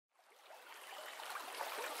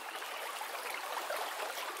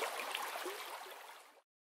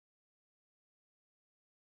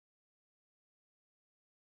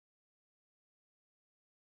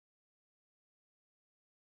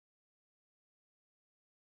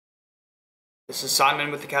This is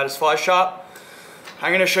Simon with the Caddis Flashspot.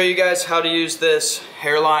 I'm going to show you guys how to use this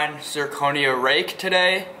Hareline Zirconia rake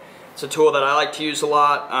today. It's a tool that I like to use a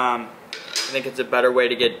lot. I think it's a better way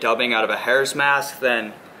to get dubbing out of a hare's mask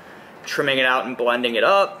than trimming it out and blending it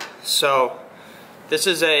up. So this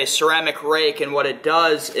is a ceramic rake, and what it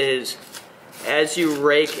does is as you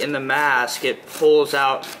rake in the mask, it pulls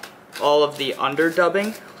out all of the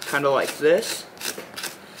underdubbing, kind of like this.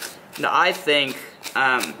 Now I think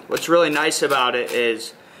what's really nice about it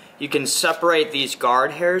is you can separate these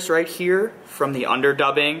guard hairs right here from the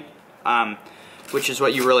underdubbing, which is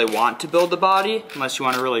what you really want to build the body, unless you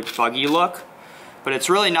want a really buggy look. But it's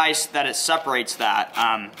really nice that it separates that.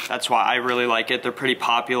 That's why I really like it. They're pretty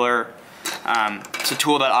popular. It's a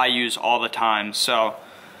tool that I use all the time. So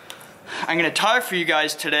I'm going to tie for you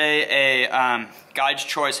guys today a Guide's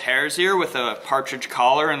Choice hare's ear with a partridge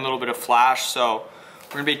collar and a little bit of flash. So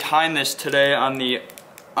we're going to be tying this today on the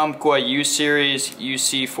Umpqua U Series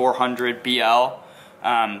UC 400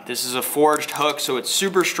 BL. This is a forged hook, so it's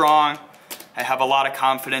super strong. I have a lot of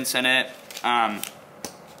confidence in it. I'm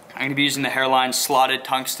going to be using the Hareline slotted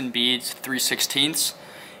tungsten beads 3/16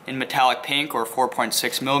 in metallic pink or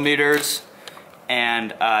 4.6 millimeters,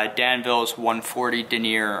 and Danville's 140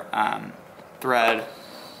 denier thread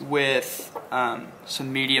with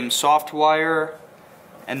some medium soft wire,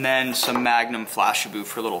 and then some magnum flashabou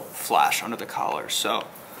for a little flash under the collar. So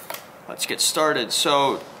let's get started.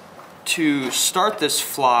 So to start this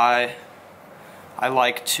fly, I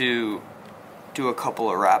like to do a couple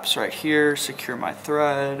of wraps right here, secure my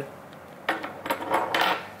thread,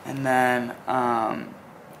 and then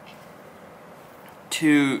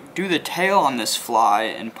to do the tail on this fly,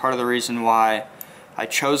 and part of the reason why I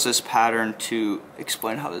chose this pattern to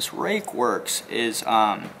explain how this rake works is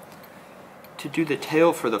to do the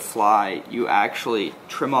tail for the fly, you actually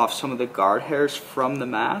trim off some of the guard hairs from the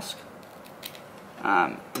mask.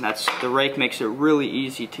 And the rake makes it really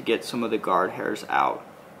easy to get some of the guard hairs out.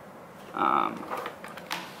 And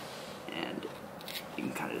you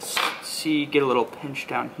can kind of see, get a little pinch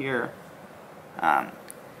down here.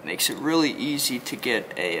 Makes it really easy to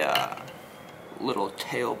get a little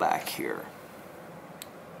tail back here.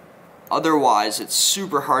 Otherwise, it's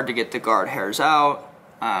super hard to get the guard hairs out.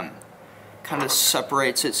 Kind of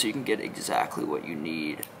separates it so you can get exactly what you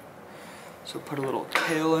need. So put a little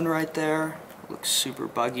tail in right there. Looks super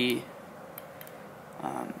buggy.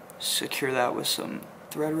 Secure that with some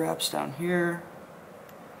thread wraps down here,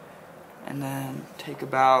 and then take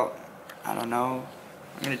about, I don't know,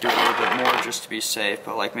 I'm going to do a little bit more just to be safe,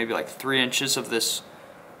 but maybe 3 inches of this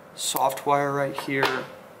soft wire right here.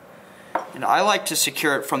 And I like to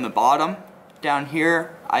secure it from the bottom down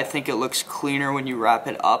here. I think it looks cleaner when you wrap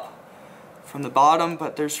it up from the bottom,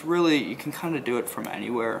 but there's really, you can kind of do it from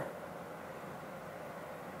anywhere.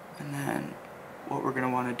 And then what we're going to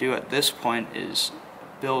want to do at this point is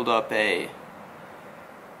build up a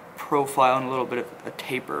profile and a little bit of a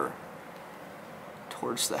taper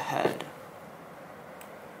towards the head.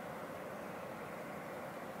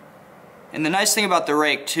 And the nice thing about the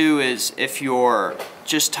rake too is if you're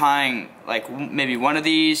just tying maybe one of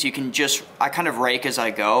these, you can just, I kind of rake as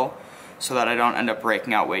I go so that I don't end up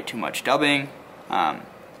raking out way too much dubbing. That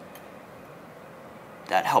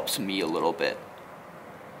helps me a little bit.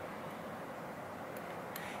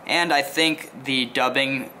 And I think the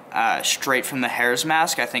dubbing straight from the hare's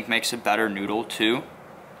mask, I think, makes a better noodle too.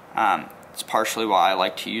 It's partially why I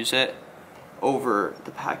like to use it over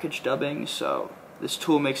the package dubbing. So this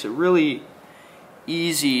tool makes it really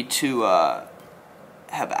easy to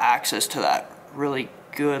have access to that really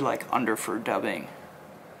good underfur dubbing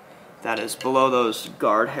that is below those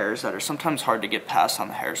guard hairs that are sometimes hard to get past on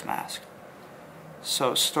the hare's mask.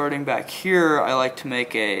 So starting back here, I like to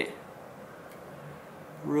make I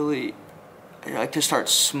like to start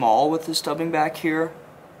small with this dubbing back here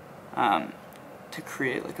to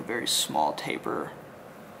create a very small taper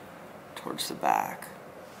towards the back.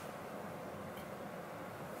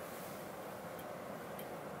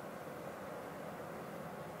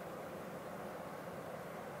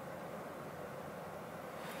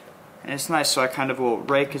 And it's nice, so I kind of will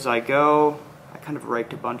rake as I go. I kind of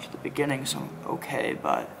raked a bunch at the beginning, so I'm okay,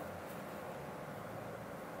 but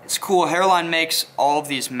it's cool. Hareline makes all of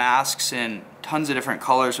these masks in tons of different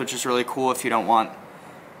colors, which is really cool if you don't want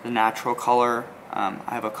the natural color. I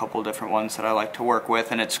have a couple different ones that I like to work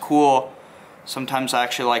with, and it's cool. Sometimes I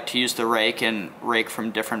actually like to use the rake and rake from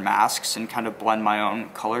different masks and kind of blend my own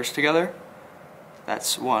colors together.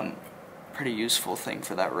 That's one pretty useful thing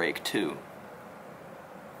for that rake too.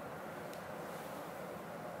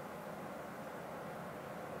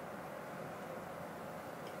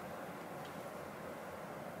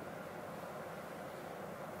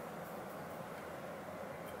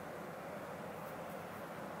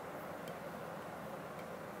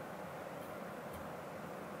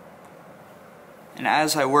 And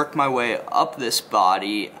as I work my way up this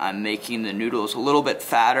body, I'm making the noodles a little bit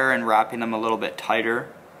fatter and wrapping them a little bit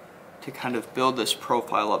tighter to kind of build this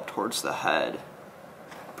profile up towards the head.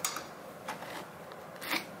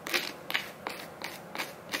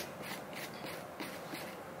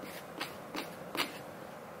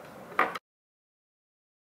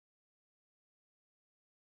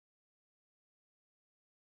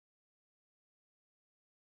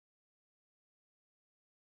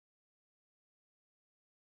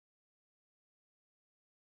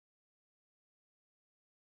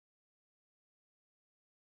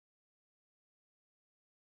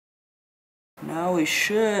 Now we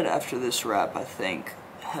should, after this wrap, I think,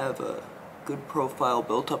 have a good profile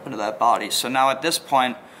built up into that body. So now at this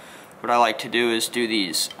point, what I like to do is do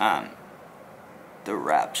these, the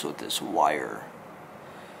wraps with this wire.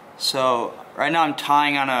 So right now I'm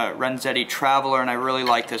tying on a Renzetti Traveler, and I really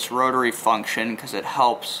like this rotary function because it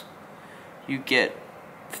helps you get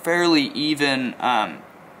fairly even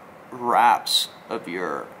wraps of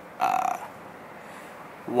your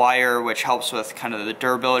wire, which helps with kind of the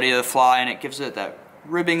durability of the fly, and it gives it that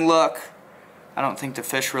ribbing look. I don't think the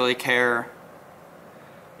fish really care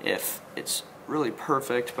if it's really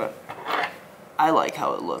perfect, but I like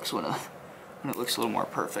how it looks when it looks a little more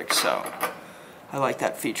perfect, so I like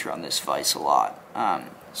that feature on this vise a lot.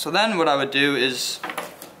 So then what I would do is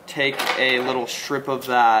take a little strip of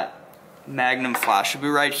that magnum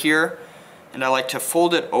flashabou right here, and I like to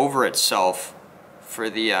fold it over itself for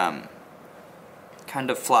the kind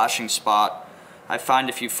of flashing spot. I find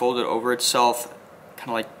if you fold it over itself, kind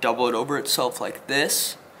of like double it over itself like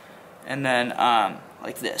this, and then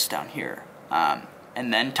like this down here, and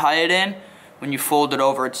then tie it in. When you fold it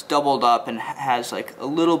over, it's doubled up and has like a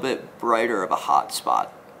little bit brighter of a hot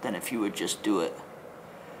spot than if you would just do it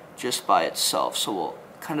just by itself. So we'll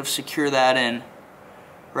kind of secure that in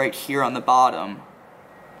right here on the bottom,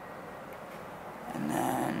 and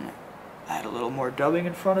then add a little more dubbing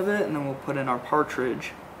in front of it, and then we'll put in our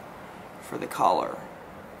partridge for the collar.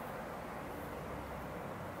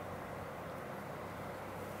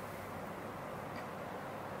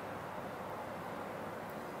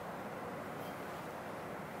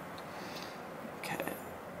 Okay.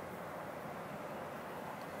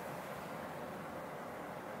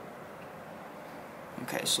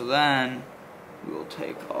 Okay, so then we will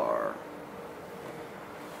take our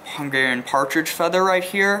Hungarian partridge feather right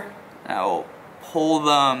here, and I will pull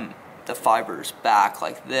the fibers back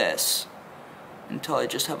like this until I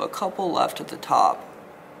just have a couple left at the top,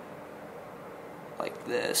 like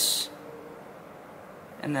this.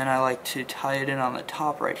 And then I like to tie it in on the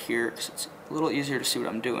top right here because it's a little easier to see what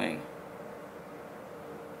I'm doing.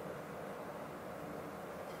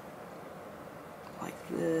 Like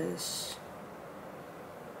this.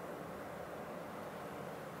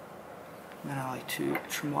 And then I like to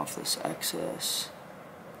trim off this excess.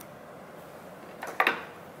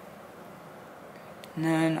 And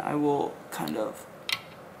then I will kind of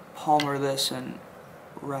palmer this and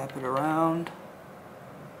wrap it around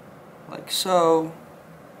like so.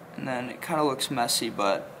 And then it kind of looks messy,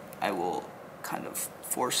 but I will kind of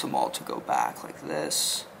force them all to go back like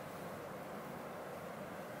this.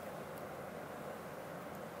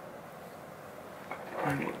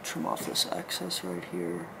 And we'll trim off this excess right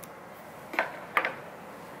here.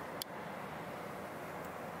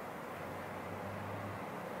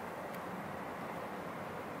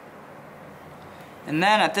 And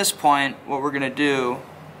then at this point, what we're going to do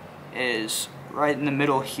is right in the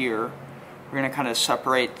middle here, we're going to kind of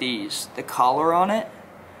separate the collar on it,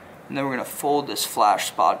 and then we're going to fold this flash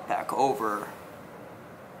spot back over.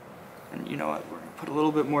 And you know what, we're going to put a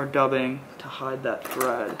little bit more dubbing to hide that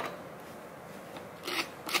thread.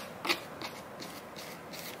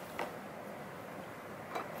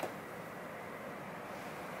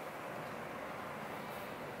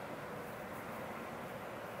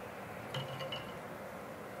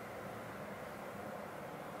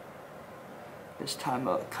 This time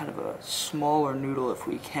kind of a smaller noodle if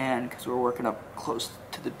we can, because we're working up close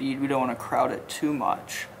to the bead. We don't want to crowd it too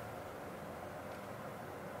much.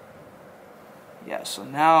 Yeah, so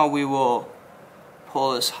now we will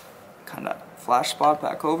pull this kind of flash spot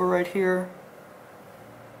back over right here.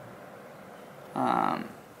 And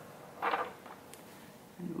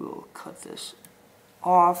we'll cut this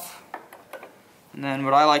off. And then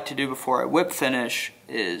what I like to do before I whip finish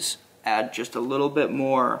is add just a little bit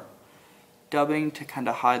more dubbing to kind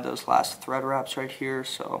of hide those last thread wraps right here.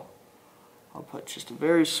 So I'll put just a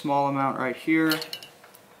very small amount right here.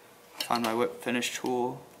 Find my whip finish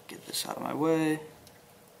tool, get this out of my way.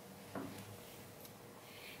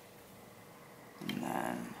 And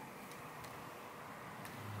then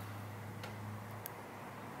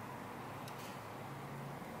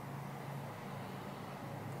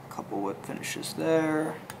A couple whip finishes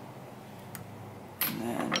there. And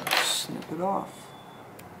then snip it off.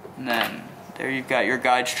 And then there you've got your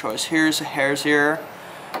guide's choice. Here's a Hare's ear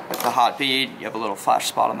with the hot bead. You have a little flash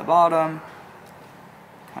spot on the bottom.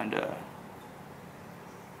 Kind of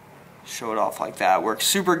show it off like that. Works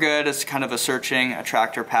super good. It's kind of a searching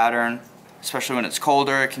attractor pattern, especially when it's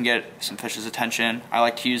colder. It can get some fish's attention. I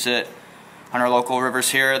like to use it on our local rivers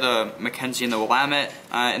here, the Mackenzie and the Willamette,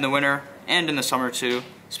 in the winter and in the summer too,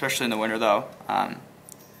 especially in the winter though. And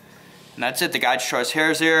that's it. The guide's choice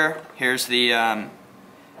Hare's ear. Here's the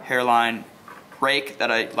Hareline rake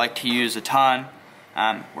that I like to use a ton.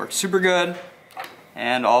 Works super good,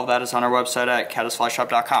 and all of that is on our website at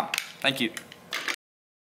caddisflyshop.com. Thank you.